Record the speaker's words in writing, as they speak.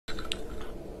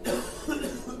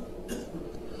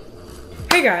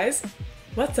Hey guys,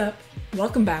 what's up?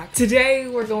 Welcome back. Today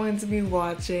we're going to be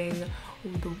watching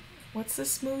what's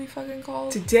this movie fucking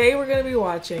called? Today we're gonna be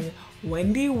watching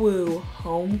Wendy Wu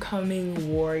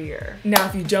Homecoming Warrior. Now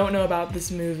if you don't know about this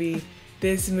movie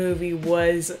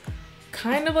was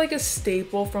kind of like a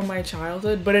staple from my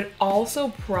childhood, but it also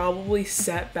probably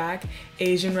set back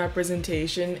Asian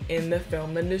representation in the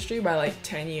film industry by like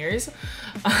 10 years.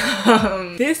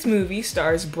 This movie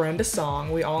stars Brenda Song.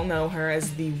 We all know her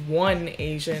as the one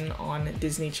Asian on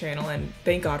Disney Channel, and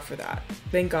thank God for that.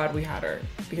 Thank God we had her,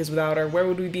 because without her, where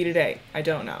would we be today? I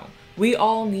don't know. We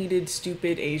all needed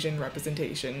stupid Asian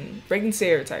representation. Breaking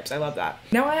stereotypes, I love that.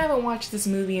 Now I haven't watched this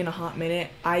movie in a hot minute.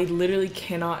 I literally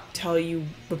cannot tell you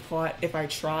the plot if I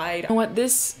tried. You know what,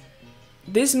 this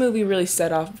movie really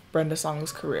set off Brenda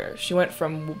Song's career. She went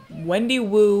from Wendy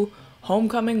Wu,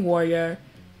 Homecoming Warrior,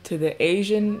 to the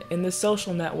Asian in the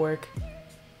Social Network,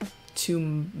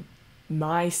 to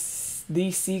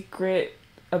The Secret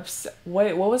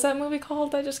wait, what was that movie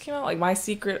called that just came out? Like My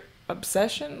Secret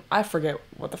Obsession? I forget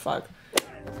what the fuck.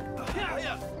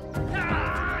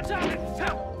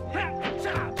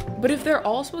 But if they're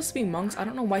all supposed to be monks, I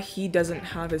don't know why he doesn't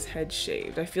have his head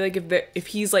shaved. I feel like if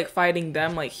he's like fighting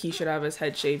them, like he should have his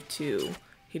head shaved too.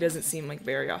 He doesn't seem like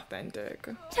very authentic.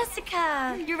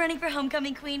 Jessica, you're running for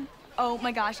homecoming queen. Oh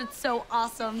my gosh, it's so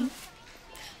awesome.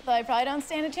 Though I probably don't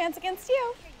stand a chance against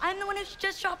you. I'm the one who should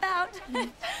just drop out.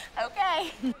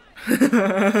 Okay.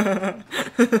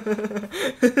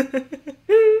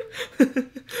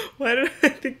 Why did I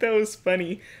think that was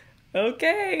funny?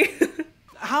 Okay.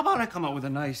 How about I come up with a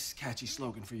nice, catchy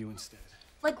slogan for you instead?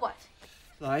 Like what?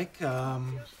 Like, how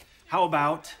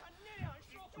about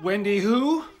Wendy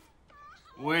who?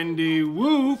 Wendy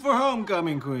Wu for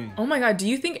homecoming queen. Oh my god, do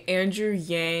you think Andrew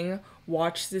Yang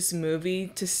watched this movie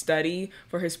to study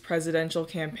for his presidential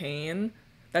campaign?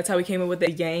 That's how he came up with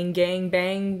the Yang Gang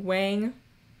Bang Wang?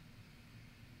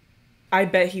 I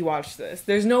bet he watched this.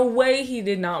 There's no way he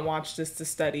did not watch this to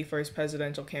study for his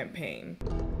presidential campaign.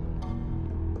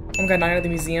 Oh my god, Night at the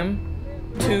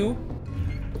Museum 2.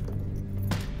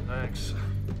 Thanks.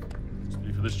 Must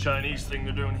be for this Chinese thing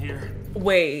they're doing here.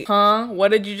 Wait, huh?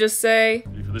 What did you just say?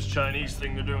 Must be for this Chinese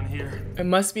thing they're doing here. It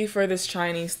must be for this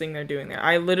Chinese thing they're doing there.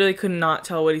 I literally could not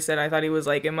tell what he said. I thought he was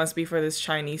like, it must be for this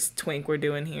Chinese twink we're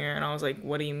doing here. And I was like,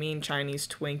 what do you mean Chinese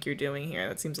twink you're doing here?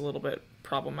 That seems a little bit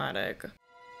problematic.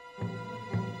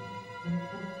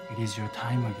 It is your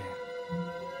time again.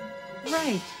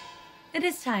 Right. It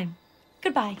is time.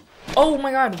 Goodbye. Oh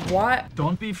my god, what?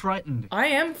 Don't be frightened. I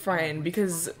am frightened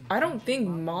because I don't think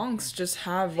monks just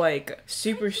have like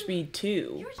super speed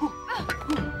too.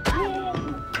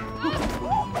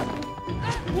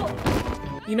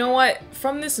 You know what?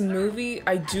 From this movie,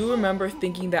 I do remember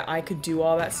thinking that I could do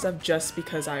all that stuff just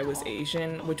because I was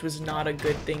Asian, which was not a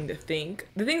good thing to think.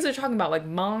 The things they're talking about, like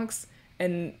monks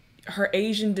and her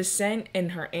Asian descent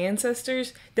and her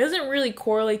ancestors, doesn't really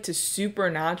correlate to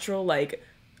supernatural like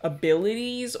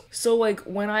abilities. So like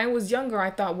when I was younger,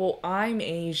 I thought, well, I'm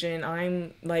Asian,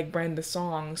 I'm like Brenda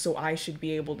Song, so I should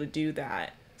be able to do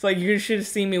that. It's like, you should have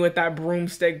seen me with that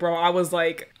broomstick, bro. I was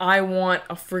like, I want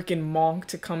a freaking monk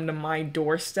to come to my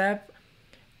doorstep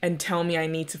and tell me I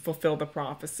need to fulfill the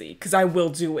prophecy, because I will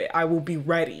do it. I will be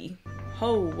ready.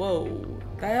 Oh, whoa.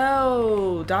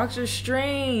 Oh, Doctor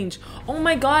Strange. Oh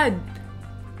my god.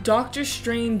 Doctor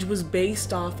Strange was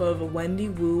based off of Wendy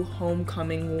Wu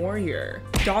Homecoming Warrior.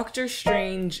 Doctor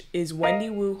Strange is Wendy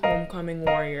Wu Homecoming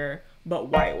Warrior, but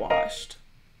whitewashed.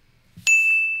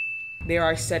 There,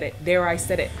 I said it. There, I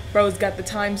said it. Bro's got the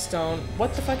time stone.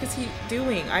 What the fuck is he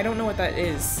doing? I don't know what that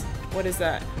is. What is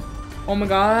that? Oh my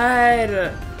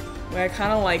god. Wait, I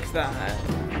kind of like that.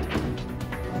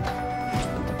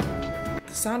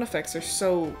 The sound effects are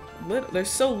so little. There's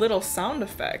so little sound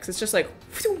effects. It's just like,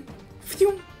 phew,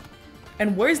 phew.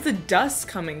 And where's the dust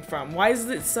coming from? Why is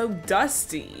it so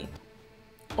dusty?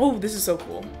 Oh, this is so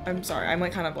cool. I'm sorry, I'm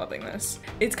like kind of loving this.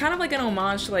 It's kind of like an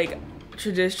homage to like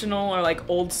traditional or like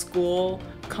old school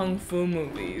kung fu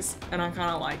movies, and I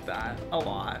kind of like that a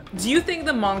lot. Do you think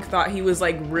the monk thought he was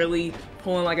like really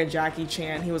pulling like a Jackie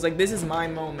Chan? He was like, this is my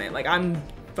moment. Like, I'm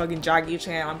fucking Jackie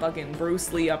Chan, I'm fucking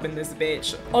Bruce Lee up in this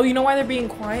bitch. Oh, you know why they're being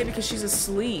quiet? Because she's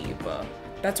asleep.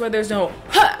 That's why there's no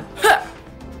ha ha.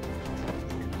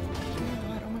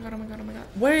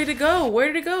 Where did it go? Where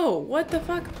did it go? What the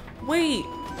fuck? Wait.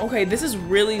 Okay, this is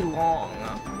really long.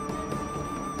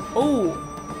 Oh,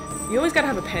 you always gotta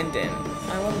have a pendant.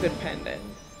 I love a good pendant.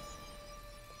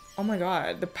 Oh my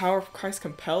god, the power of Christ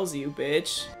compels you,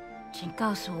 bitch.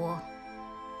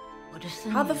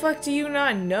 How the fuck do you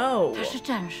not know?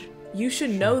 You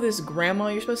should know this, Grandma.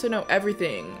 You're supposed to know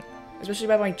everything. Especially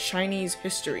about my Chinese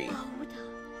history.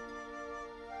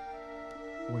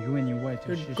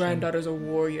 Your granddaughter's a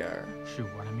warrior.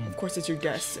 Of course it's your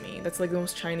destiny. That's like the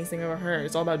most Chinese thing I've ever heard.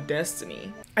 It's all about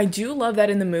destiny. I do love that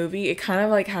in the movie. It kind of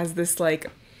like has this like,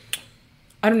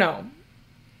 I don't know.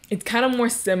 It's kind of more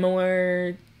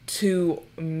similar to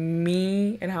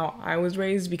me and how I was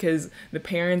raised because the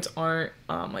parents aren't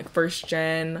like first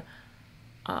gen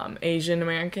Asian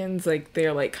Americans. Like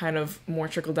they're like kind of more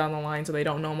trickled down the line, so they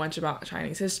don't know much about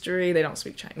Chinese history. They don't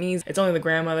speak Chinese. It's only the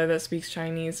grandmother that speaks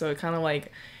Chinese, so it kind of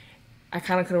like I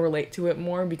kind of could relate to it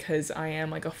more because I am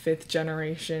like a 5th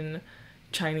generation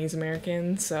Chinese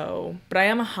American. So, but I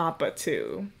am a Hapa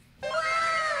too.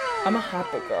 I'm a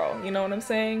Hapa girl, you know what I'm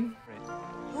saying?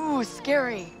 Ooh,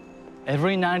 scary.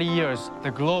 Every 90 years,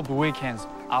 the globe weakens,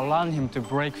 allowing him to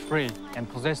break free and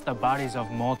possess the bodies of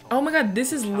mortals. Oh my god,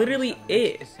 this is literally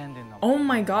it. Oh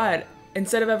my god.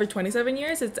 Instead of every 27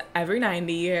 years, it's every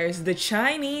 90 years. The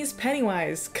Chinese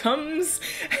Pennywise comes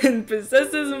and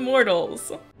possesses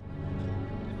mortals.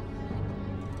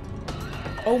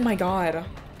 Oh my god.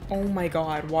 Oh my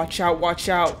god. Watch out, watch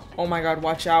out. Oh my god,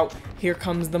 watch out. Here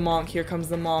comes the monk, here comes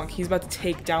the monk. He's about to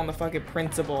take down the fucking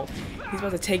principal. He's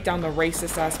about to take down the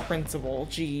racist ass principal.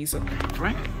 Jeez.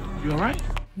 Frank, you alright?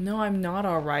 No, I'm not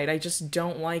alright. I just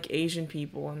don't like Asian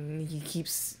people and he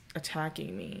keeps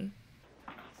attacking me.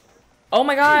 Oh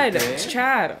my god, it's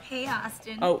Chad. Hey,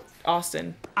 Austin. Oh,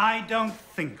 Austin. I don't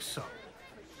think so.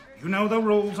 You know the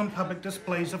rules on public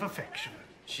displays of affection.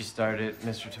 She started,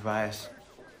 Mr. Tobias.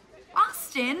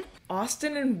 Austin?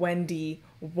 Austin and Wendy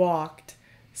walked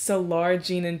so Laura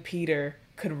Jean and Peter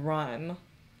could run.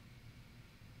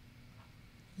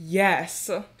 Yes.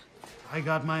 I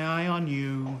got my eye on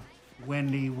you,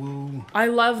 Wendy Wu. I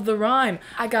love the rhyme.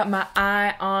 I got my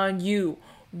eye on you,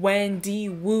 Wendy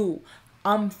Wu.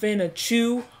 I'm finna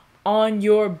chew on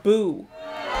your boo.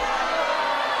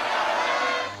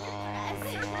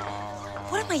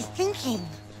 What am I thinking?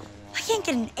 I can't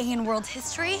get an A in world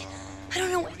history. I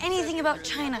don't know anything about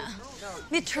China.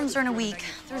 Midterms are in a week.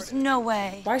 There's no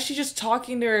way. Why is she just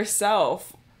talking to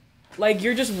herself? Like,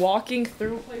 you're just walking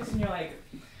through a place and you're like,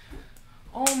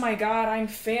 oh my god, I'm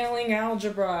failing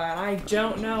algebra and I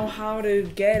don't know how to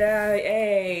get an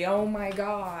A. Oh my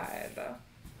god.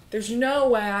 There's no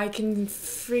way I can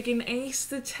freaking ace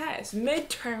the test.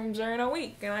 Midterms are in a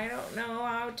week and I don't know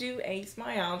how to ace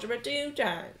my algebra 2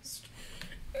 test.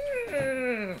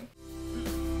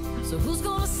 So who's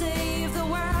gonna save the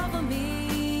world for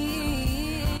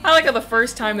me? I like how the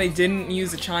first time they didn't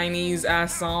use a Chinese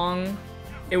ass song,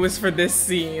 it was for this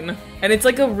scene. And it's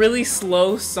like a really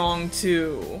slow song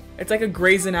too. It's like a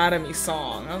Grey's Anatomy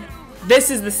song.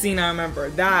 This is the scene I remember.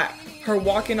 That, her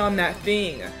walking on that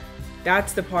thing.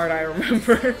 That's the part I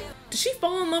remember. Did she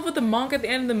fall in love with the monk at the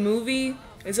end of the movie?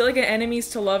 Is it like an enemies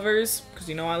to lovers? Because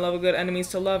you know I love a good enemies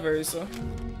to lovers.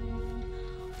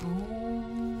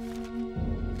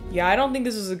 Yeah, I don't think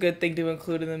this was a good thing to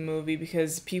include in the movie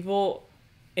because people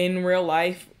in real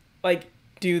life, like,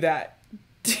 do that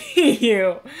to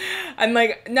you. And,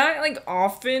 like, not, like,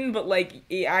 often, but, like,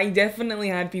 I definitely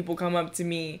had people come up to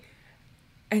me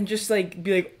and just, like,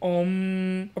 be like, or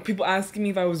people asking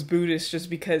me if I was Buddhist just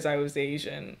because I was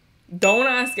Asian. Don't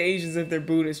ask Asians if they're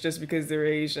Buddhist just because they're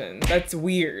Asian. That's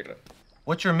weird.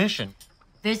 What's your mission?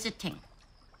 Visiting.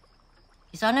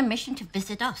 He's on a mission to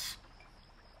visit us.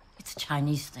 It's a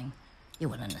Chinese thing. You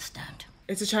would understand.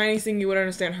 It's a Chinese thing you would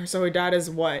understand. So her dad is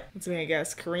what? Let's me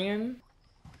guess. Korean?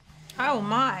 Oh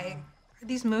my. Are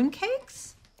these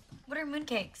mooncakes? What are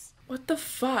mooncakes? What the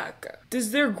fuck?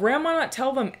 Does their grandma not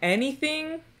tell them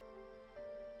anything?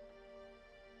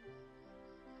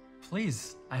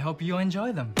 Please, I hope you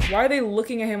enjoy them. Why are they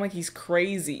looking at him like he's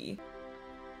crazy?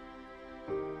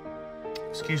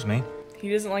 Excuse me. He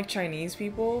doesn't like Chinese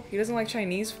people? He doesn't like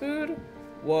Chinese food?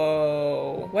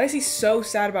 Whoa. Why is he so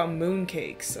sad about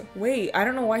mooncakes? Wait, I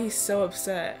don't know why he's so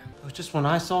upset. It was just when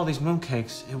I saw these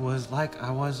mooncakes, it was like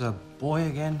I was a boy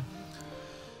again.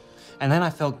 And then I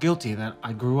felt guilty that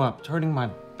I grew up, turning my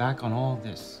back on all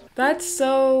this. That's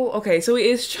so... Okay, so he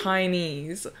is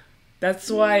Chinese.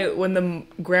 That's why when the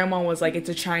grandma was like, it's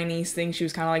a Chinese thing, she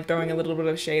was kind of like throwing a little bit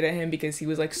of shade at him because he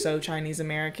was like so Chinese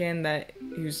American that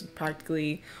he was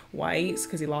practically white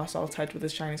because he lost all touch with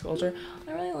his Chinese culture.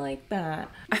 I really like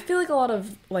that. I feel like a lot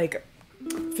of like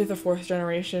 5th or 4th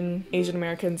generation Asian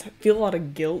Americans feel a lot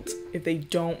of guilt if they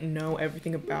don't know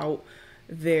everything about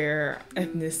their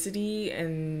ethnicity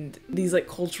and these like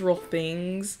cultural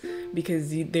things because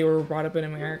they were brought up in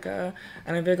America.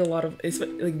 And I feel like a lot of it's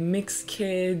like mixed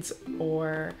kids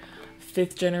or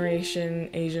 5th generation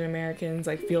Asian Americans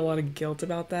like feel a lot of guilt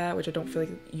about that, which I don't feel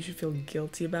like you should feel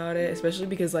guilty about it, especially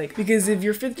because if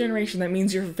you're 5th generation, that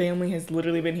means your family has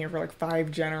literally been here for like 5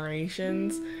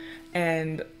 generations.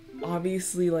 and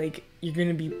obviously like you're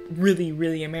gonna be really,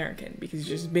 really American because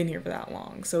you've just been here for that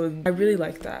long. So I really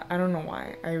like that. I don't know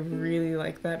why. I really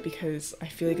like that because I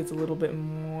feel like it's a little bit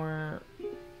more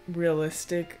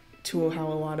realistic to how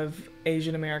a lot of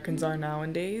Asian Americans are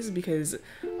nowadays, because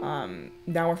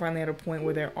now we're finally at a point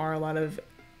where there are a lot of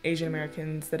Asian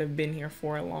Americans that have been here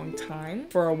for a long time.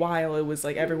 For a while it was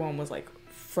like everyone was like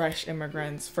fresh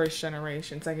immigrants, first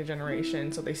generation, second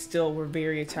generation, so they still were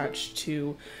very attached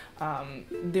to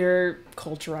their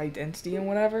cultural identity and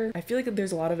whatever. I feel like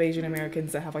there's a lot of Asian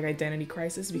Americans that have like identity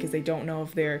crisis because they don't know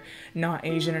if they're not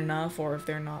Asian enough or if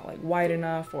they're not like white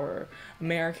enough or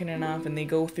American enough, and they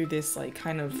go through this like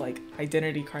kind of like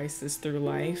identity crisis through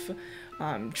life,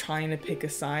 trying to pick a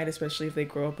side, especially if they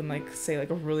grow up in like say like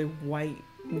a really white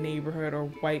neighborhood or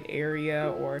white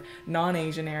area or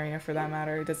non-Asian area for that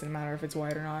matter. It doesn't matter if it's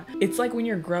white or not. It's like when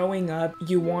you're growing up,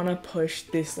 you want to push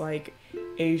this like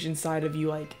Asian side of you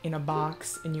like in a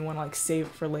box and you want to like save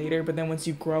it for later, but then once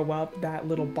you grow up, that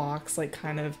little box like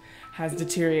kind of has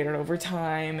deteriorated over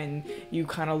time and you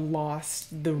kind of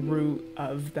lost the root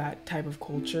of that type of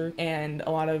culture. And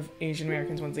a lot of Asian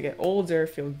Americans, once they get older,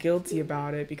 feel guilty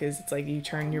about it because it's like you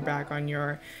turn your back on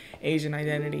your Asian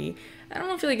identity. I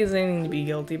don't feel like there's anything to be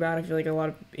guilty about. I feel like a lot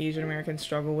of Asian Americans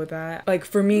struggle with that. Like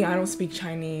for me, I don't speak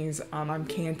Chinese. I'm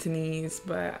Cantonese,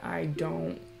 but I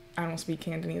don't speak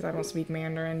Cantonese. I don't speak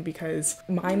Mandarin because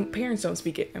my parents don't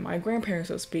speak it and my grandparents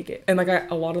don't speak it. And like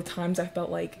a lot of times I felt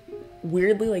like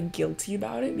weirdly like guilty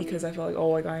about it because I felt like, oh,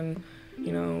 like I'm,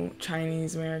 you know,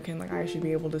 Chinese American, like I should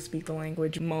be able to speak the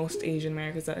language. Most Asian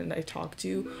Americans that I talk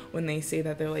to, when they say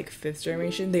that they're like 5th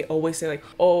generation, they always say like,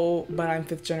 oh, but I'm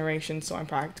 5th generation, so I'm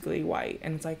practically white.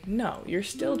 And it's like, no, you're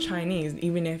still Chinese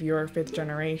even if you're 5th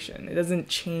generation. It doesn't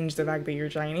change the fact that you're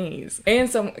Chinese.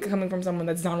 And coming from someone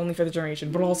that's not only 5th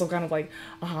generation but also kind of like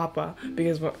a hapa,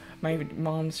 because my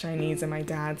mom's Chinese and my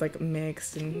dad's like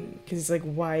mixed, and because he's like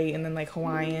white and then like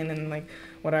Hawaiian and like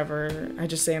whatever. I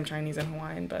just say I'm Chinese and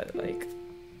Hawaiian, but like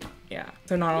yeah.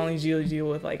 So not only do you deal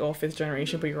with like 5th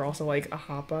generation, but you're also like a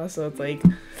hapa, so it's like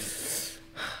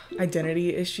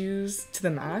identity issues to the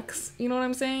max, you know what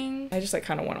I'm saying? I just like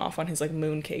kind of went off on his like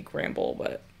mooncake ramble,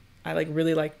 but I like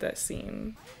really liked that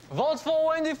scene. Vote for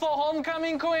Wendy for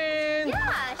homecoming queen!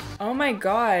 Yeah. Oh my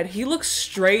god, he looks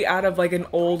straight out of like an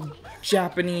old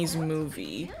Japanese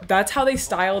movie. That's how they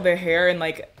style their hair in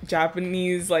like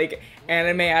Japanese like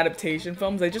anime adaptation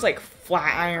films. They just like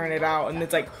flat iron it out and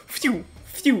it's like phew,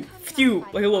 phew, phew,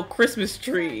 like a little Christmas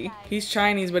tree. He's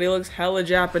Chinese, but he looks hella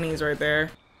Japanese right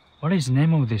there. What is the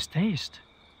name of this taste?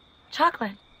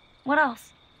 Chocolate. What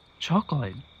else?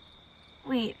 Chocolate.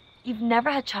 Wait, you've never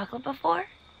had chocolate before?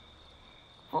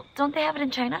 Well, don't they have it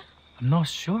in China? I'm not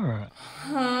sure.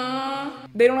 Huh?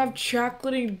 They don't have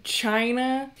chocolate in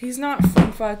China? He's not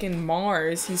from fucking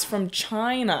Mars. He's from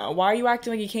China. Why are you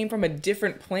acting like he came from a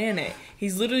different planet?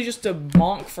 He's literally just a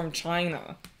monk from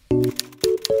China.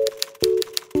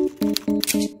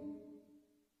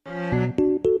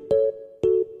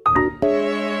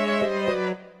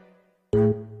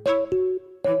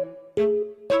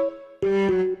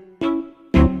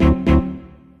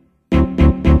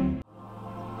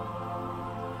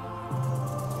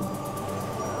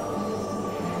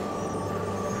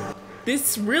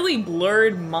 This really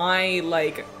blurred my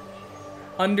like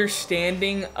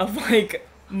understanding of like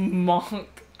monk.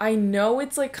 I know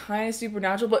it's like kind of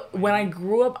supernatural, but when I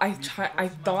grew up, I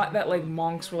thought that like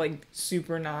monks were like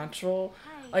supernatural,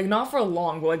 like not for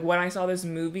long, but like when I saw this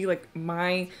movie, like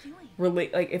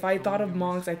like if I thought of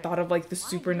monks, I thought of like the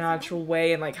supernatural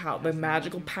way and like how the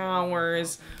magical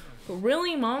powers, but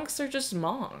really monks are just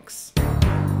monks.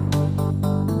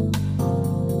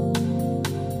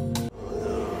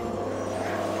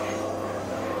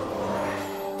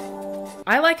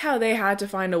 I like how they had to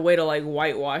find a way to like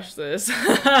whitewash this.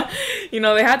 You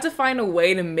know, they had to find a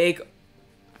way to make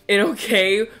it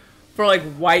okay for like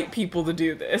white people to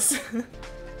do this.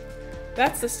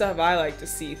 That's the stuff I like to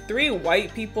see. 3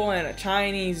 white people and a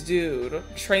Chinese dude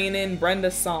training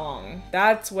Brenda's song.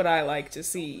 That's what I like to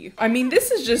see. I mean,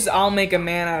 this is just I'll Make a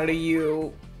Man Out of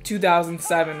You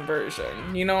 2007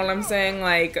 version, you know what I'm saying?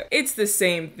 Like, it's the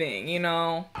same thing, you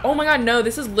know? Oh my god, no,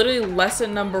 this is literally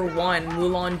lesson number 1,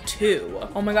 Mulan 2.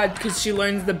 Oh my god, because she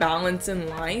learns the balance in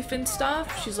life and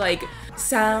stuff. She's like,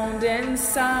 sound and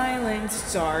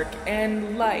silence, dark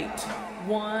and light.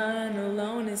 One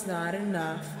alone is not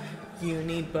enough. You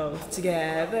need both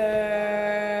together.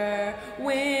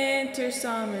 Winter,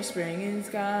 summer, spring, and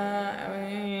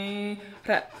sky.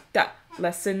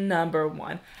 Lesson number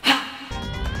 1.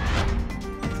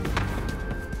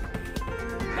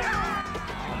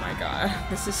 God,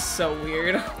 this is so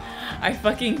weird. I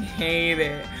fucking hate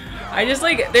it. I just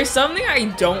like, there's something I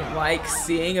don't like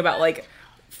seeing about like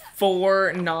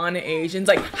 4 non-Asians,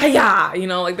 like, hiya! You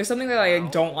know, like there's something that I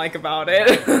don't like about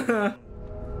it.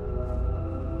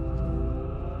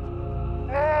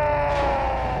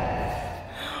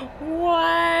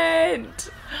 What?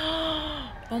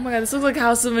 Oh my god, this looks like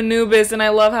House of Anubis, and I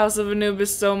love House of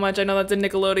Anubis so much. I know that's a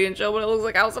Nickelodeon show, but it looks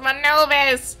like House of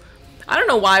Anubis. I don't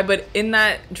know why, but in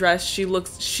that dress, she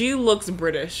looks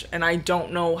British, and I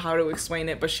don't know how to explain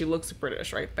it, but she looks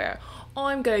British right there. Oh,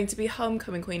 I'm going to be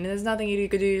homecoming queen, and there's nothing you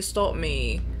can do to stop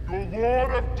me. The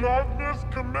Lord of Darkness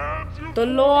commands you. The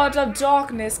Lord of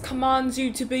Darkness commands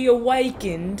you to be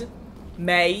awakened,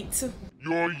 mate.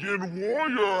 Your Yin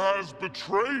warrior has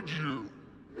betrayed you.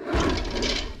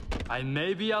 I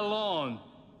may be alone,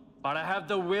 but I have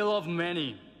the will of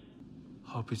many.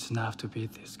 Hope it's enough to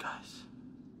beat these guys.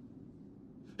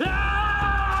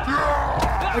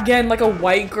 Again, like a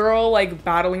white girl, like,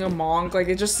 battling a monk. Like,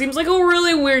 it just seems like a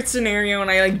really weird scenario,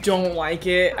 and I, like, don't like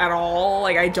it at all.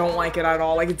 Like, I don't like it at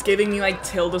all. Like, it's giving me, like,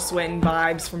 Tilda Swinton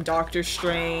vibes from Doctor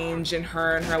Strange and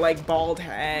her, like, bald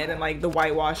head and, like, the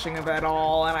whitewashing of it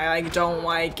all, and I, like, don't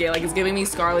like it. Like, it's giving me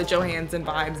Scarlett Johansson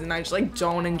vibes, and I just, like,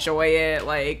 don't enjoy it.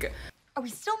 Like... Are we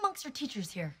still monks or teachers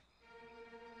here?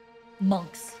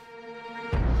 Monks.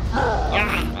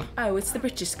 Oh, it's the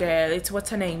British girl. It's what's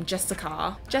her name?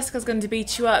 Jessica. Jessica's going to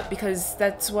beat you up because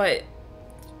that's what...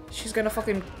 She's gonna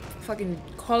fucking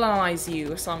colonize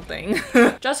you or something.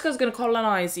 Jessica's gonna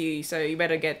colonize you, so you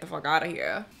better get the fuck out of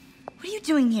here. What are you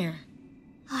doing here?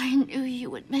 I knew you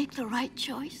would make the right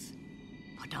choice.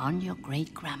 Put on your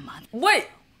great-grandmother. What?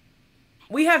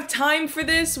 We have time for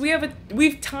this?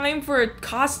 We've time for a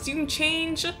costume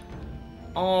change?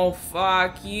 Oh,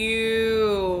 fuck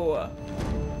you.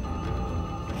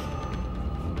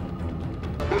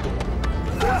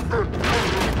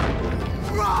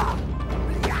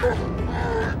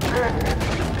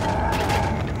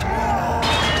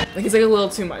 Like, it's like a little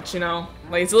too much, you know?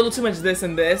 Like, it's a little too much this,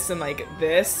 and like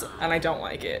this, and I don't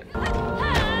like it.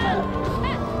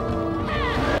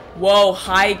 Whoa,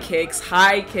 high kicks,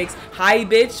 high kicks. High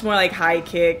bitch, more like high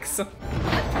kicks.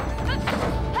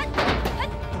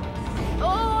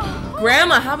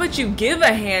 Grandma, how about you give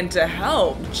a hand to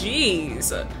help?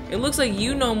 Jeez. It looks like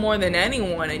you know more than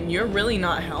anyone, and you're really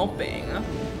not helping.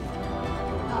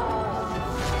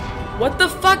 What the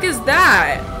fuck is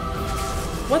that?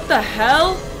 What the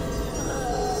hell?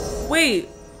 Wait,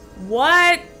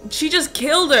 what? She just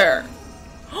killed her.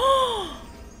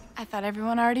 I thought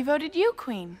everyone already voted you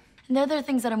queen. And there are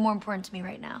things that are more important to me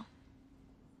right now.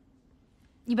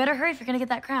 You better hurry if you're gonna get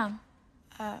that crown.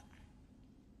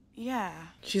 Yeah.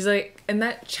 She's like, and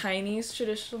that Chinese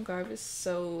traditional garb is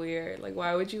so weird. Like,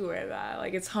 why would you wear that?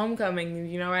 Like, it's homecoming,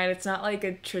 you know, right? It's not like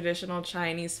a traditional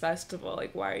Chinese festival.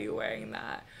 Like, why are you wearing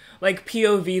that? Like,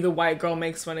 POV, the white girl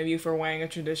makes fun of you for wearing a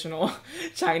traditional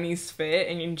Chinese fit,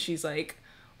 and she's like,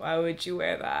 why would you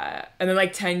wear that? And then,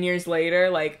 like, 10 years later,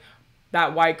 like,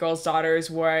 that white girl's daughter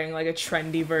is wearing, like, a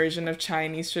trendy version of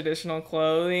Chinese traditional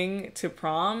clothing to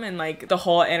prom, and, like, the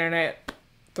whole internet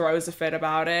throws a fit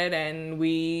about it, and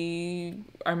we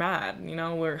are mad, you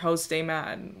know? We're hoes stay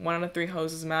mad. 1 out of 3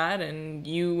 hoes is mad, and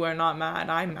you are not mad,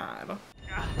 I'm mad.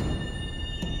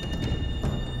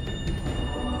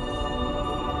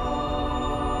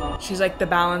 She's like the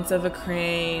balance of a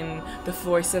crane, the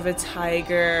force of a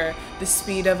tiger, the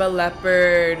speed of a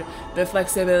leopard, the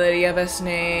flexibility of a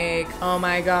snake. Oh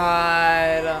my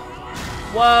god.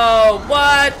 Whoa,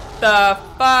 what the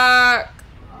fuck?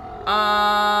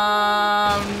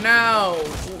 No.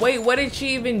 Wait, what did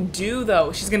she even do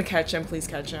though? She's gonna catch him, please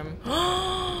catch him.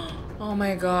 Oh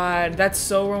my god, that's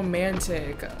so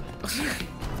romantic. That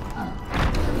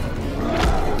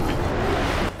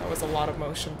was a lot of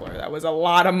motion blur. That was a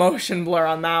lot of motion blur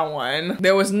on that one.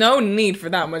 There was no need for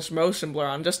that much motion blur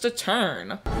on just a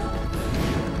turn.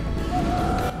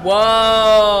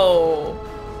 Whoa.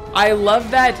 I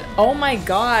love that. Oh my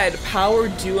god, power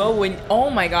duo when, oh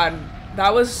my god.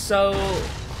 That was so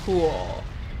cool.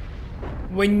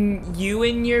 When you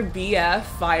and your BF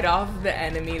fight off the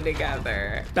enemy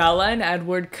together. Bella and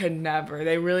Edward could never.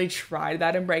 They really tried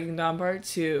that in Breaking Dawn Part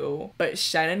 2. But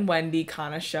Shen and Wendy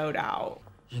kind of showed out.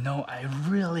 You know, I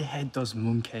really hate those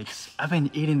mooncakes. I've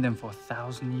been eating them for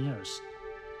 1,000 years.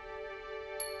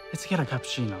 Let's get a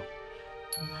cappuccino.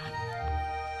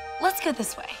 Let's go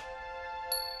this way.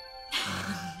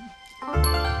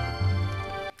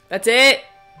 That's it.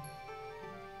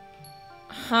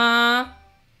 Huh?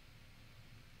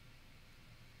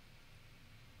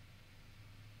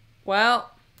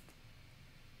 Well,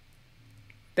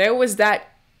 there was that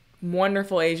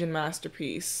wonderful Asian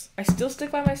masterpiece. I still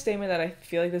stick by my statement that I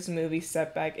feel like this movie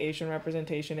set back Asian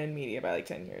representation in media by like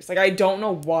 10 years. Like, I don't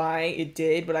know why it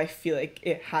did, but I feel like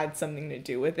it had something to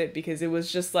do with it, because it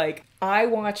was just like, I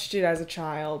watched it as a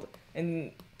child,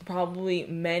 and probably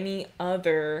many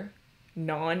other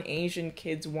non-Asian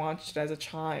kids watched it as a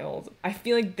child. I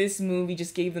feel like this movie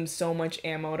just gave them so much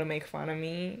ammo to make fun of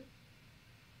me.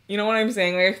 You know what I'm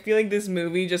saying? Like, I feel like this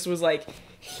movie just was like,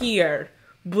 here,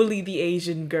 bully the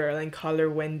Asian girl and call her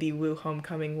Wendy Wu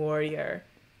Homecoming Warrior.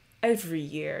 Every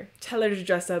year. Tell her to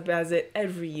dress up as it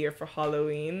every year for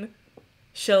Halloween.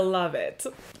 She'll love it.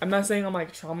 I'm not saying I'm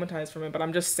like traumatized from it, but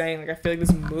I'm just saying, like, I feel like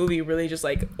this movie really just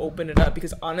like opened it up,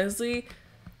 because honestly,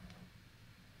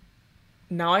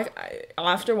 now I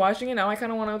after watching it, now I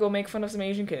kind of want to go make fun of some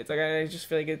Asian kids. Like, I just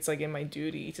feel like it's like in my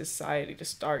duty to society to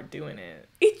start doing it.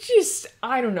 It just,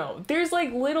 I don't know. There's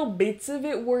like little bits of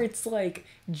it where it's like,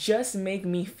 just make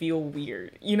me feel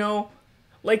weird, you know?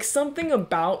 Like, something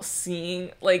about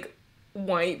seeing like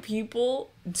white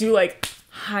people do like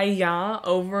hiya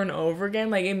over and over again,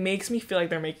 like, it makes me feel like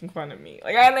they're making fun of me.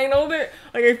 Like, and I know that,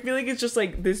 like, I feel like it's just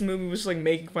like this movie was just like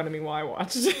making fun of me while I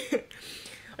watched it.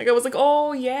 Like, I was like,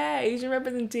 oh yeah, Asian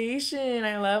representation.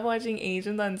 I love watching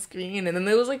Asians on screen. And then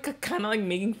it was like kind of like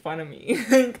making fun of me.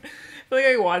 Like, I feel like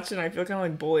I watched it and I feel kind of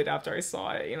like bullied after I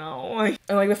saw it, you know? Like,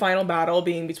 and like the final battle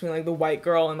being between like the white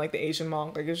girl and like the Asian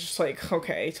monk. Like, it's just like,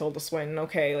 okay, Tilda Swinton,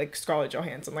 okay, like Scarlett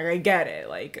Johansson. Like, I get it.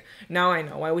 Like, now I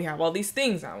know why we have all these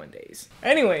things nowadays.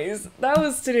 Anyways, that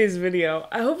was today's video.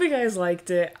 I hope you guys liked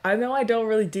it. I know I don't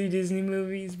really do Disney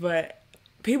movies, but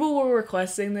people were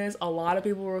requesting this. A lot of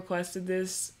people requested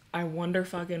this. I wonder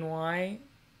fucking why.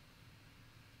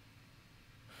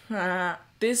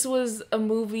 This was a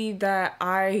movie that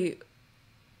I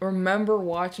remember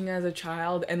watching as a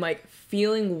child and like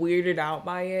feeling weirded out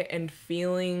by it and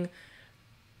feeling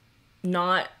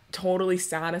not totally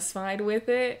satisfied with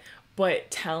it,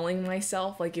 but telling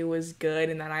myself like it was good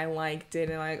and that I liked it,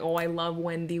 and like, oh, I love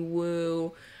Wendy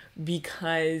Wu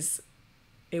because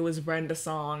it was Brenda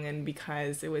Song and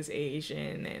because it was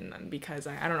Asian and because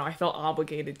I don't know, I felt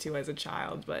obligated to as a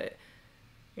child. But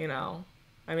you know,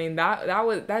 I mean,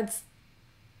 that's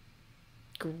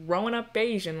growing up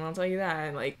Asian, I'll tell you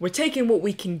that. Like, we're taking what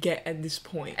we can get at this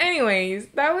point. Anyways,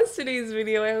 that was today's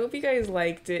video. I hope you guys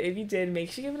liked it. If you did,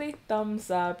 make sure you give it a thumbs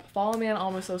up. Follow me on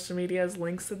all my social medias.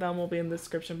 Links to them will be in the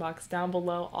description box down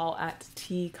below, all at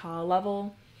TCA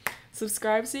level.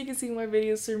 Subscribe so you can see more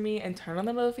videos from me, and turn on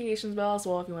the notifications bell as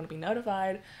well if you want to be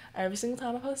notified every single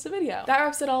time I post a video. That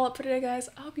wraps it all up for today, guys.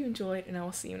 I hope you enjoyed, and I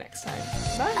will see you next time.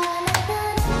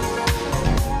 Bye!